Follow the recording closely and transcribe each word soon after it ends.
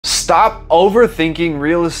Stop overthinking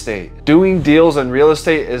real estate. Doing deals in real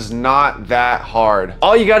estate is not that hard.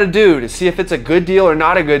 All you gotta do to see if it's a good deal or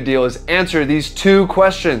not a good deal is answer these two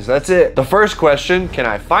questions. That's it. The first question, can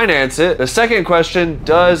I finance it? The second question,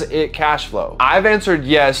 does it cash flow? I've answered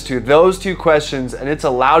yes to those two questions, and it's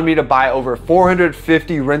allowed me to buy over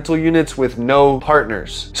 450 rental units with no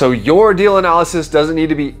partners. So your deal analysis doesn't need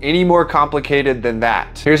to be any more complicated than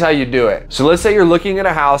that. Here's how you do it. So let's say you're looking at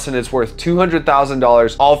a house and it's worth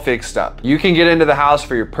 $200,000 all fixed up. You can get into the house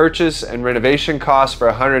for your purchase and renovation costs for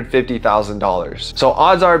 $150,000. So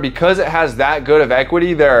odds are, because it has that good of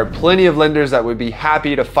equity, there are plenty of lenders that would be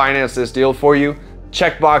happy to finance this deal for you.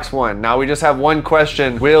 Checkbox 1. Now we just have one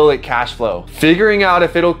question: will it cash flow? Figuring out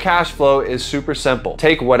if it'll cash flow is super simple.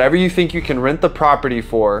 Take whatever you think you can rent the property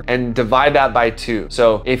for and divide that by 2.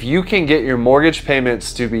 So if you can get your mortgage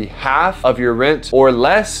payments to be half of your rent or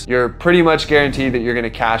less, you're pretty much guaranteed that you're gonna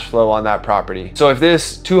cash flow on that property. So if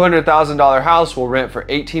this $200,000 house will rent for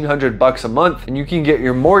 $1,800 a month and you can get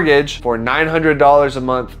your mortgage for $900 a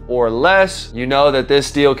month or less, you know that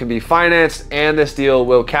this deal can be financed and this deal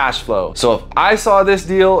will cash flow. So if I saw this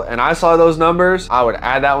deal and I saw those numbers, I would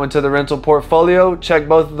add that one to the rental portfolio, check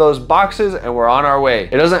both of those boxes, and we're on our way.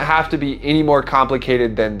 It doesn't have to be any more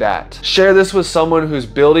complicated than that. Share this with someone who's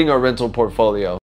building a rental portfolio.